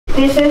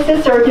This is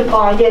to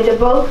certify that the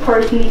both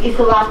person is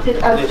elected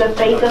as the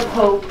face of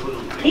hope.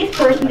 This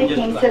person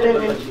became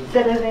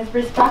citizens'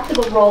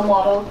 respectable role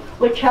model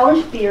with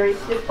challenge spirits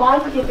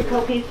despite the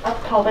difficulties of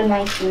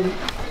COVID-19.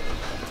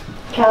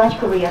 Challenge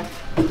Korea.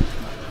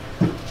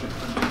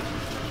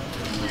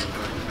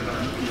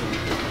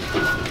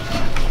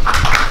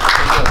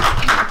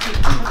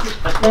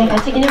 네,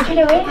 같이 기념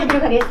촬영을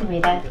하도록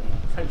하겠습니다.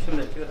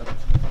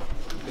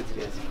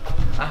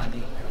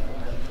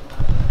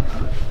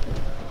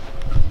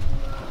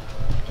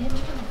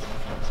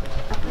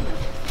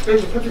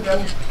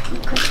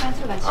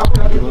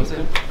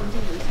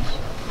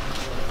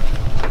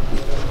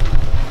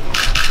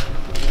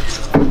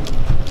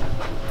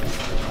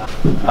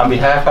 On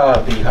behalf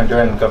of the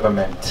Honduran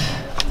government,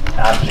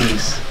 I'm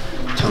pleased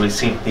to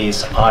receive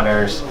these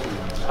honors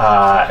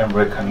and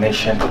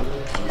recognition.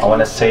 I want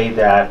to say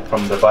that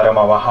from the bottom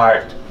of our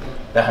heart,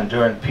 the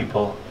Honduran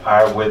people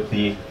are with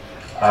the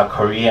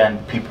Korean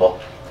people,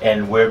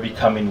 and we're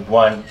becoming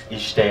one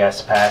each day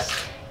as passed.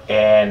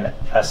 And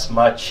as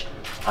much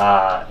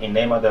in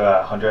name of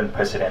the Honduran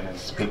president and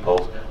his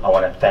people, I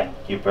want to thank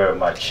you very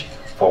much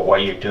for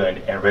what you're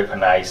doing and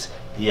recognize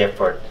the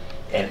effort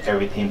and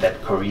everything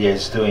that Korea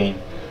is doing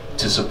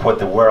to support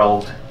the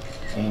world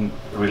in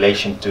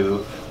relation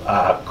to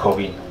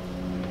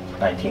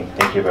COVID-19.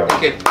 Thank you very much.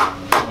 Okay.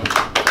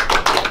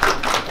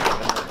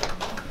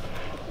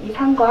 이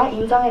상과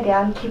인정에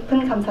대한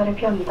깊은 감사를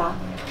표합니다.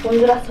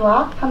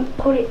 온두라스와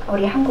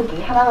우리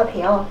한국이 하나가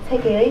되어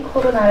세계의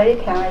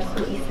코로나를 대항할 수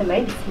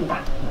있음을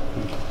믿습니다.